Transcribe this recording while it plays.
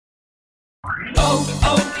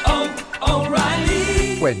O'Reilly.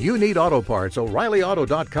 When you need auto parts,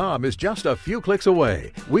 O'ReillyAuto.com is just a few clicks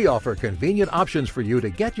away. We offer convenient options for you to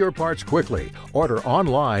get your parts quickly. Order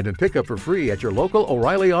online and pick up for free at your local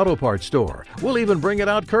O'Reilly Auto Parts store. We'll even bring it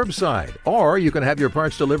out curbside. Or you can have your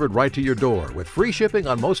parts delivered right to your door with free shipping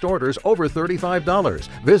on most orders over $35.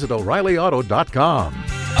 Visit O'ReillyAuto.com.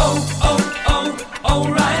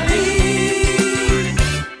 O'Reilly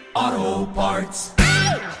Auto Parts.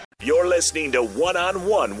 You're listening to One on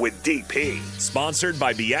One with DP, sponsored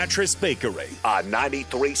by Beatrice Bakery on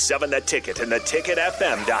 93.7 The Ticket and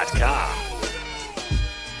theticketfm.com.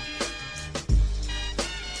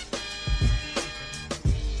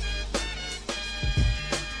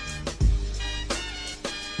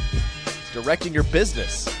 Directing your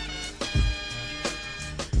business.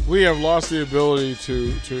 We have lost the ability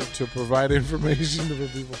to provide information to the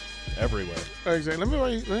people Everywhere.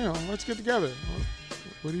 Exactly. Let's get together.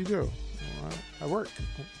 What do you do? Well, I work.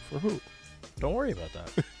 For who? Don't worry about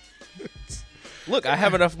that. Look, I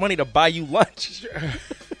have enough money to buy you lunch.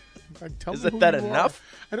 Isn't that enough?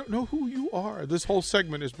 I don't know who you are. This whole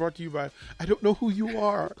segment is brought to you by I don't know who you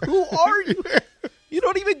are. Who are you? You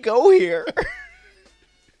don't even go here.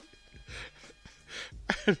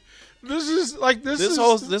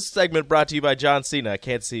 This segment brought to you by John Cena.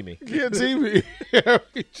 Can't see me. Can't see me. Yeah,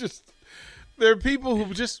 there are people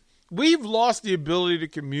who we've lost the ability to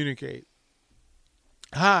communicate.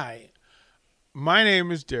 Hi, my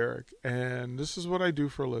name is Derek, and this is what I do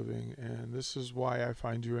for a living, and this is why I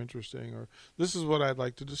find you interesting, or this is what I'd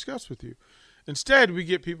like to discuss with you. Instead, we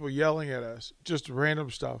get people yelling at us, just random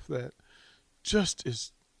stuff that just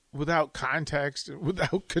is without context and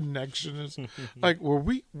without connection. It's like, were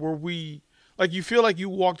we like, you feel like you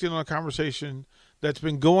walked in on a conversation that's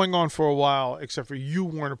been going on for a while, except for you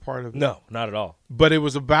weren't a part of it. No, not at all. But it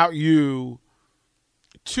was about you,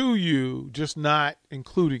 to you, just not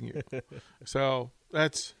including you. So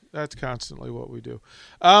that's constantly what we do.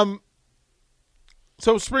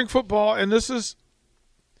 So spring football, and this is,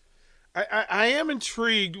 I am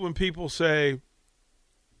intrigued when people say,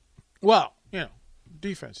 well,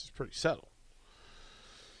 defense is pretty settled.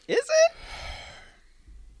 Is it?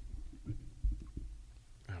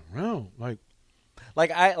 I don't know.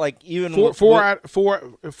 Even four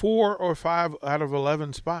or five out of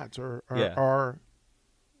 11 spots are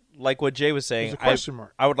like what Jay was saying. a question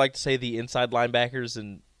mark. I would like to say the inside linebackers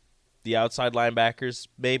and the outside linebackers,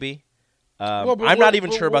 maybe. I'm not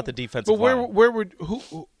even sure about the defensive line. But where would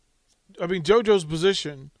who? I mean, JoJo's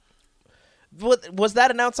position. Was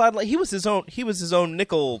that an outside? He was his own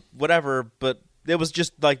nickel, whatever. But it was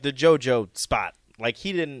just like the JoJo spot. Like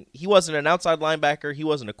he wasn't an outside linebacker. He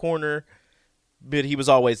wasn't a corner, but he was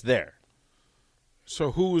always there.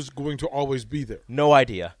 So who is going to always be there? No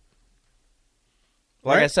idea.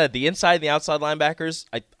 Like Right? I said, the inside and the outside linebackers,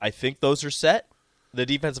 I think those are set. The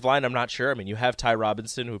defensive line, I'm not sure. I mean, you have Ty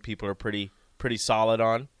Robinson, who people are pretty solid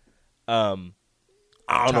on.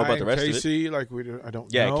 I don't know about the rest Casey, of it. I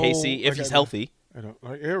don't know. Yeah, Casey, if he's healthy. I don't.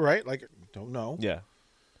 Yeah, right. Don't know. Yeah.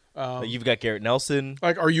 You've got Garrett Nelson.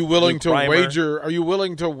 Are you willing Luke to Reimer. wager? Are you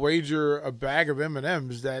willing to wager a bag of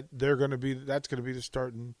M&Ms that that's going to be the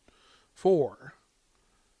starting four?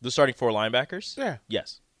 The starting four linebackers? Yeah.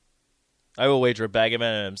 Yes. I will wager a bag of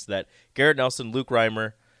M&Ms that Garrett Nelson, Luke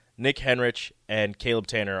Reimer, Nick Henrich, and Caleb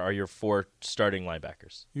Tanner are your four starting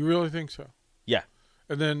linebackers. You really think so? Yeah.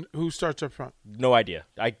 And then who starts up front? No idea.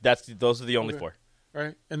 Those are the only four.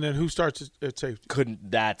 Right. And then who starts at safety?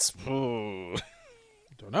 Don't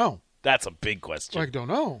know. That's a big question. Don't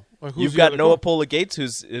know. Who's You've the got other Noah guy? Pola-Gates,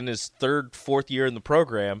 who's in his fourth year in the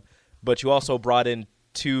program, but you also brought in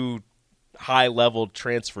two high-level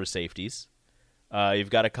transfer safeties. You've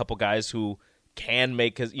got a couple guys who can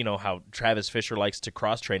make, how Travis Fisher likes to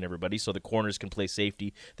cross-train everybody, so the corners can play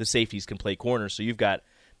safety, the safeties can play corners. So you've got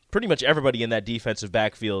pretty much everybody in that defensive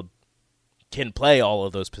backfield can play all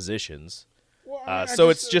of those positions. Well,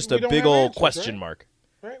 it's just a big old question mark.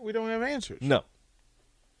 Right? We don't have answers. No.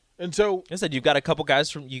 And so, Like I said, you've got a couple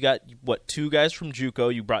guys from two guys from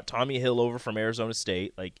JUCO. You brought Tommy Hill over from Arizona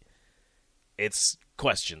State. It's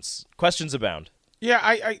questions abound. yeah,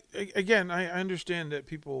 I understand that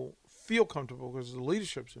people feel comfortable because the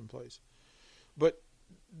leadership's in place, but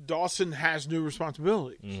Dawson has new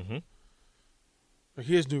responsibilities. Mm-hmm.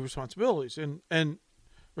 He has new responsibilities, and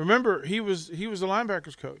remember, he was the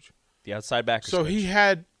linebackers coach, The outside backers. so coach. he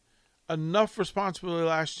had enough responsibility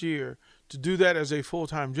last year to do that as a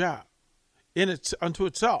full-time job unto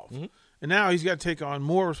itself. Mm-hmm. And now he's got to take on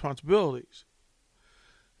more responsibilities.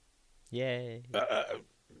 Yay.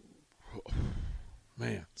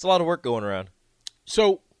 Man. It's a lot of work going around.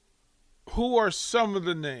 So who are some of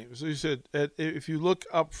the names? So you said if you look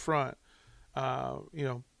up front,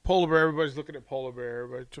 Polar Bear. Everybody's looking at Polar Bear.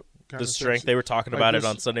 Everybody the strength they were talking about it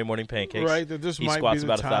on Sunday Morning Pancakes. Right, that this he might squats be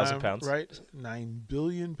the about time, 1,000 pounds. Right, 9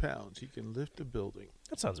 billion pounds. He can lift a building.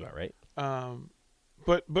 That sounds about right.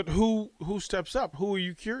 But who steps up? Who are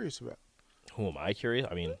you curious about? Who am I curious?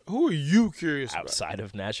 I mean, who are you curious outside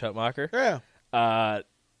of Nash Hutmacher? Yeah.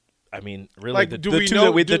 I mean, really, Like, the do two we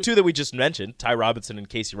know- the two that we just mentioned, Ty Robinson and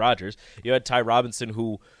Casey Rogers. You had Ty Robinson,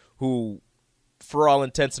 who, for all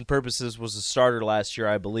intents and purposes, was a starter last year,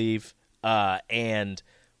 I believe, and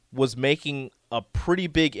was making a pretty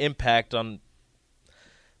big impact on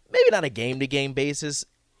maybe not a game-to-game basis.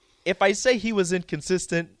 If I say he was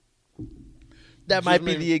inconsistent, that might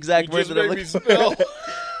be the exact word that I'm looking for.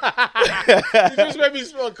 You just made me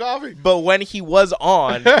spill coffee. But when he was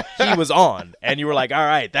on, he was on. And you were like, all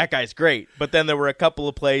right, that guy's great. But then there were a couple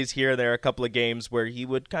of plays here and there, a couple of games where he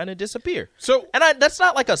would kind of disappear. And that's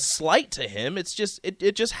not like a slight to him. It's just,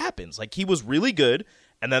 it just happens. Like, he was really good.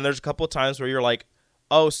 And then there's a couple of times where you're like,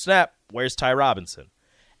 oh, snap, where's Ty Robinson?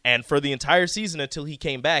 And for the entire season until he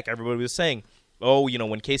came back, everybody was saying, oh,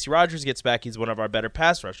 when Casey Rogers gets back, he's one of our better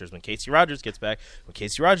pass rushers. When Casey Rogers gets back,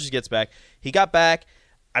 he got back.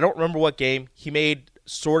 I don't remember what game. He made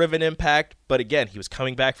sort of an impact, but again, he was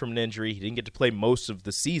coming back from an injury. He didn't get to play most of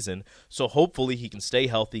the season, so hopefully he can stay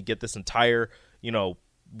healthy, get this entire,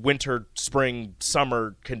 winter, spring,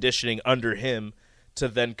 summer conditioning under him to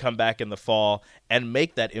then come back in the fall and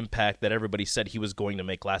make that impact that everybody said he was going to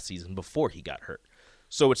make last season before he got hurt.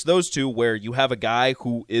 So it's those two where you have a guy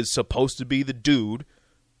who is supposed to be the dude,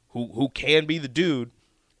 who can be the dude,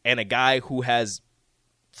 and a guy who has,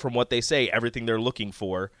 from what they say, everything they're looking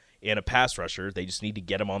for in a pass rusher. They just need to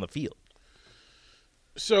get him on the field.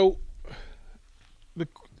 So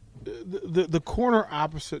the corner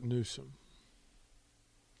opposite Newsome.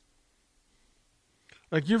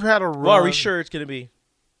 Like, you've had a run. Well, are we sure it's going to be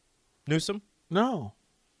Newsome? No.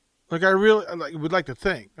 Like, I really would like to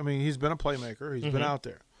think. I mean, he's been a playmaker. He's been out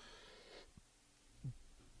there.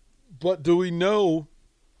 But do we know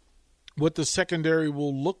what the secondary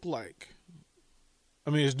will look like? I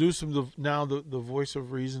mean, is Newsome now the voice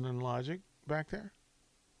of reason and logic back there?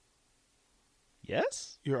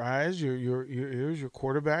 Yes. Your eyes, your ears, your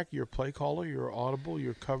quarterback, your play caller, your audible,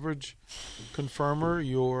 your coverage confirmer,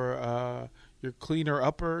 your cleaner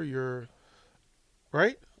upper, your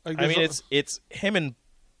right. Like, I mean, it's him and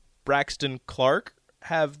Braxton Clark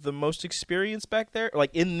have the most experience back there,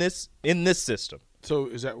 like in this system. So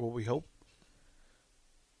is that what we hope?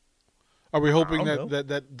 Are we hoping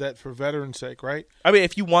that for veterans' sake, right? I mean,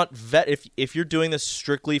 if you want if you're doing this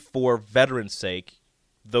strictly for veterans' sake,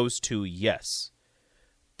 those two, yes.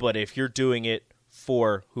 But if you're doing it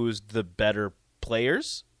for who's the better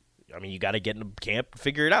players, I mean, you got to get in camp and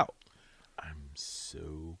figure it out. I'm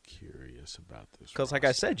so curious about this because, like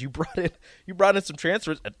I said, you brought in some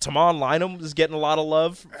transfers. Tamon Lynham is getting a lot of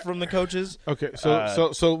love from the coaches. Okay,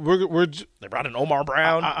 so we're they brought in Omar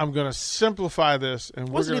Brown. I'm going to simplify this, and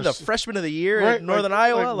wasn't he the freshman of the year right, in Northern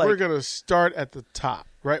Iowa? We're going to start at the top,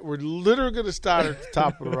 right? We're literally going to start at the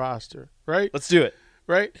top of the roster, right? Let's do it,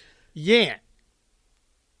 right? Yant.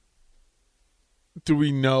 Do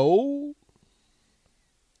we know?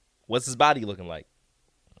 What's his body looking like?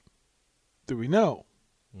 Do we know?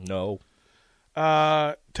 No.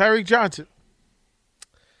 Tyreek Johnson.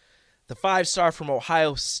 The 5-star from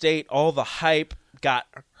Ohio State, all the hype, got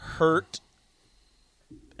hurt.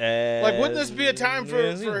 Like, wouldn't this be a time for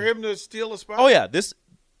him to steal a spot? Oh, yeah. This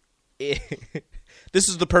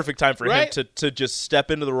is the perfect time for him to just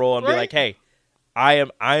step into the role and be like, hey, I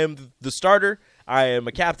am the starter. I am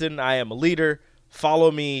a captain. I am a leader.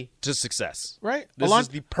 Follow me to success. Right. This is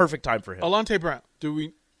the perfect time for him. Alante Brown. Do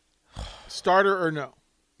we starter or no?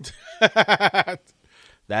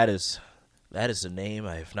 That is a name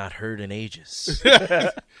I have not heard in ages.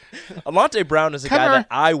 Alante Brown is a guy that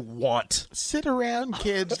I want. Sit around,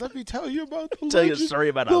 kids. Let me tell you about the tell you a story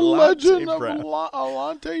about the Alante legend Brown. of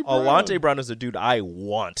Alante Brown. Alante Brown is a dude I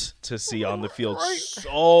want to see on the field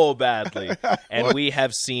so badly. And we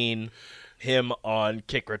have seen him on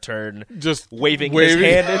kick return just waving his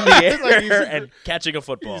hand in the air like and catching a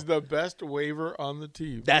football. He's the best waiver on the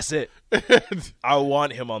team. That's it. I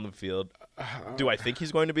want him on the field. Do I think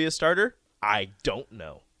he's going to be a starter? I don't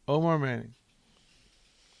know. Omar Manning.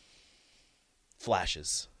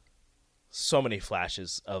 Flashes. So many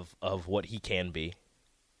flashes of what he can be.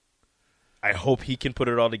 I hope he can put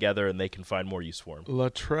it all together and they can find more use for him.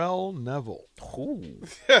 Latrell Neville. Ooh.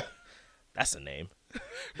 That's a name.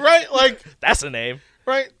 Right? Like, that's a name.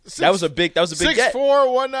 Right? That was a big get. 6'4",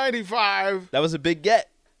 195. That was a big get.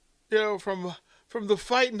 You know, from from the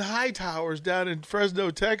Fighting High Towers down in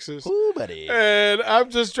Fresno, Texas. Ooh, buddy. And I'm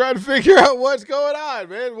just trying to figure out what's going on,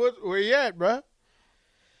 man. Where you at, bro?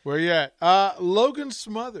 Where you at? Logan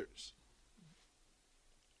Smothers.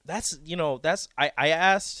 I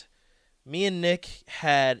asked, me and Nick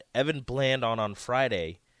had Evan Bland on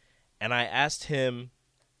Friday, and I asked him,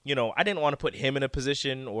 I didn't want to put him in a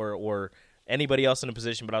position or anybody else in a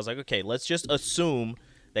position, but I was like, okay, let's just assume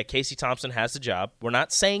that Casey Thompson has the job. We're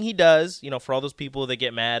not saying he does, for all those people that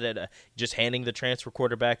get mad at just handing the transfer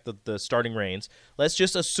quarterback the starting reins. Let's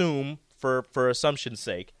just assume, for assumption's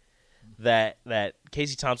sake, that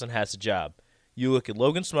Casey Thompson has the job. You look at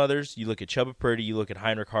Logan Smothers, you look at Chubba Purdy, you look at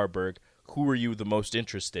Heinrich Harburg. Who are you the most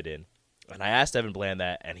interested in? And I asked Evan Bland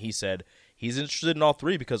that, and he said he's interested in all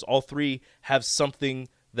three because all three have something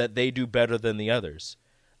that they do better than the others.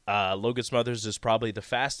 Logan Smothers is probably the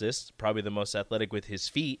fastest, probably the most athletic with his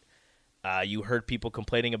feet. You heard people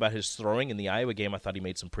complaining about his throwing in the Iowa game. I thought he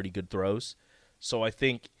made some pretty good throws. So I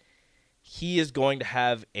think he is going to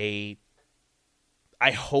have I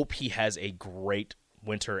hope he has a great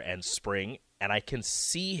winter and spring, and I can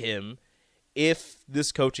see him, if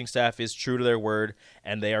this coaching staff is true to their word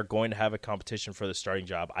and they are going to have a competition for the starting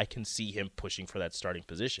job, I can see him pushing for that starting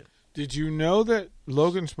position. Did you know that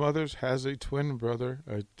Logan Smothers has a twin brother,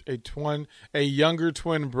 a younger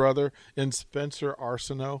twin brother in Spencer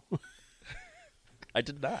Arsenault? I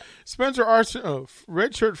did not. Spencer Arsenault,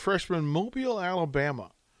 redshirt freshman, Mobile,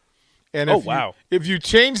 Alabama. And wow. If you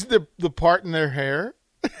change the part in their hair.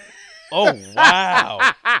 Oh,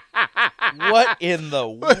 wow. What in the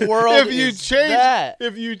world is that?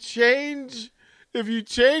 If you change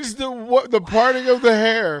the parting of the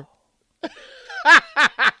hair.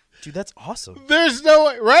 Dude, that's awesome. There's no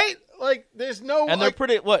way, right? Like, there's no And they're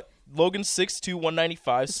pretty, Logan's 6'2",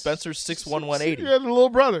 195, Spencer's 6'1", 180. Yeah, the little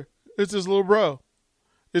brother. It's his little bro.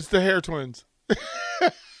 It's the hair twins.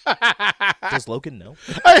 Does Logan know?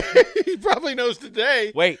 He probably knows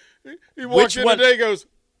today. Wait. He walked in today and goes,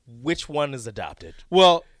 which one is adopted?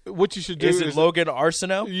 Well, what you should do is Logan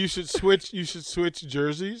Arsenault? You should switch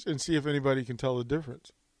jerseys and see if anybody can tell the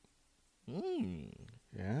difference.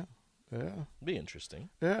 Yeah. Be interesting.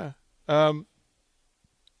 Yeah.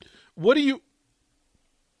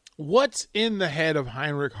 What's in the head of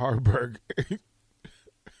Heinrich Harburg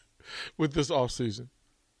with this offseason?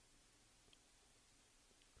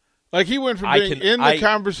 Like, he went from being in the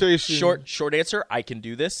conversation. Short answer, I can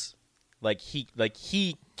do this. He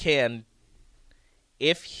can,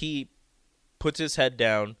 if he puts his head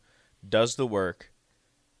down, does the work,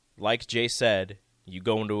 like Jay said, you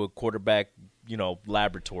go into a quarterback,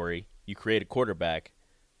 laboratory, you create a quarterback,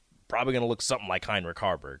 probably going to look something like Heinrich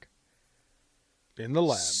Harburg. In the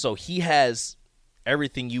lab. So he has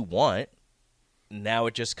everything you want. Now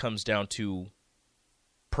it just comes down to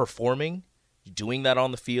performing, doing that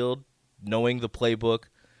on the field, knowing the playbook,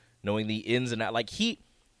 knowing the ins and outs. Like, he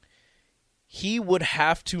would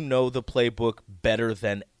have to know the playbook better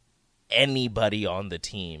than anybody on the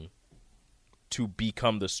team to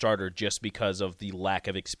become the starter just because of the lack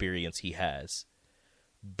of experience he has.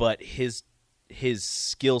 But his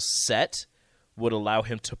skill set would allow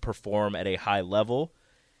him to perform at a high level,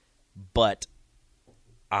 but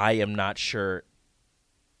I am not sure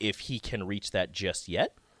if he can reach that just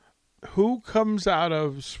yet. Who comes out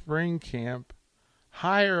of spring camp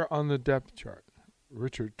higher on the depth chart?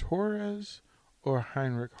 Richard Torres or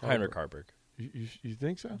Heinrich Harburg? Heinrich Harburg. You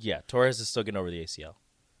think so? Yeah, Torres is still getting over the ACL.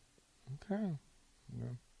 Okay.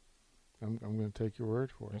 Yeah. I'm going to take your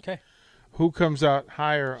word for it. Okay. Who comes out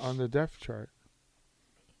higher on the depth chart?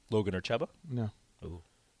 Logan or Chubba? No. Ooh.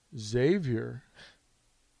 Xavier.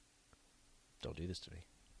 Don't do this to me.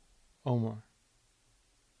 Omar.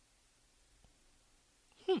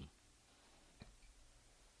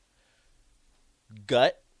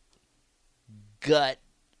 Gut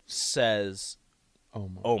says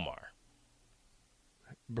Omar.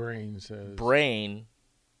 Brain says. Brain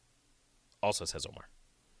also says Omar.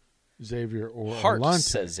 Xavier or Heart Alante.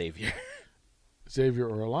 says Xavier. Xavier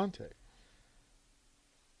or Alante.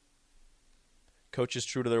 Coach is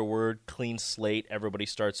true to their word. Clean slate. Everybody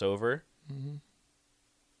starts over. Mm-hmm.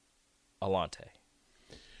 Alante.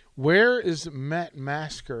 Where is Matt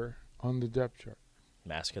Masker on the depth chart?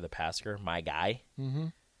 Masker the Pasker, my guy. Mm-hmm.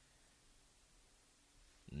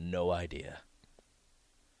 No idea.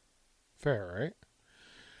 Fair, right?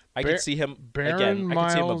 I can see him Baron again. I can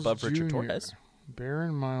see him Miles above Richard Jr. Torres.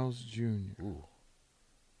 Baron Miles Jr. Ooh,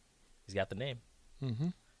 he's got the name. Mm-hmm.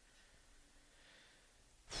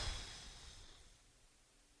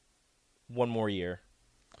 One more year.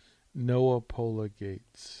 Noah Pola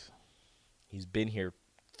Gates. He's been here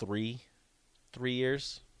three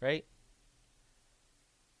years, right?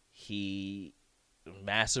 He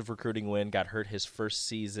massive recruiting win, got hurt his first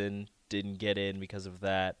season, didn't get in because of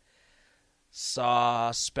that.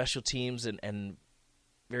 Saw special teams and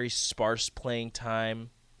very sparse playing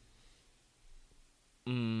time.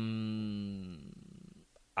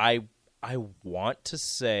 I want to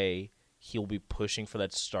say he'll be pushing for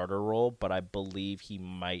that starter role, but I believe he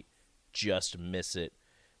might just miss it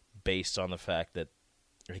based on the fact that,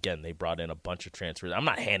 again, they brought in a bunch of transfers. I'm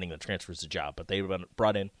not handing the transfers a job, but they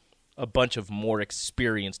brought in a bunch of more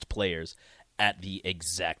experienced players at the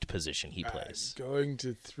exact position he plays. I'm going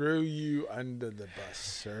to throw you under the bus,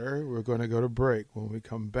 sir. We're going to go to break. When we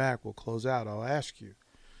come back, we'll close out. I'll ask you,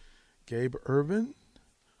 Gabe Ervin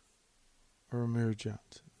or Amir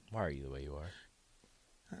Johnson? Why are you the way you are?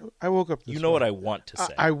 I woke up this way. You know what I want to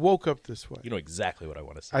say. I woke up this way. You know exactly what I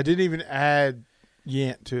want to say. I didn't even add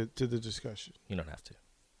Yant to the discussion. You don't have to.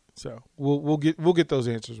 So we'll get those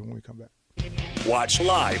answers when we come back. Watch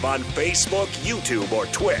live on Facebook, YouTube, or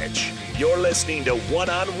Twitch. You're listening to One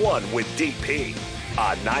on One with DP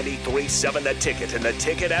on 93.7 The Ticket and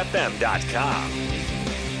theticketfm.com.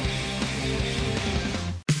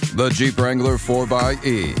 The Jeep Wrangler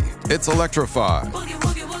 4xE. It's electrified.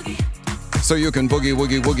 So you can boogie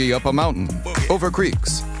woogie woogie up a mountain, over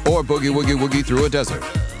creeks, or boogie woogie woogie through a desert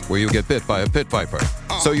where you get bit by a pit viper.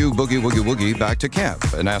 So you boogie woogie woogie back to camp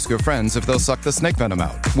and ask your friends if they'll suck the snake venom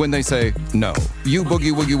out. When they say no, you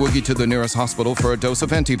boogie woogie woogie to the nearest hospital for a dose of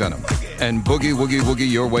antivenom and boogie woogie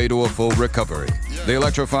woogie your way to a full recovery. The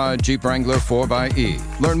electrified Jeep Wrangler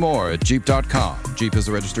 4xE. Learn more at Jeep.com. Jeep is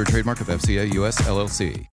a registered trademark of FCA US LLC.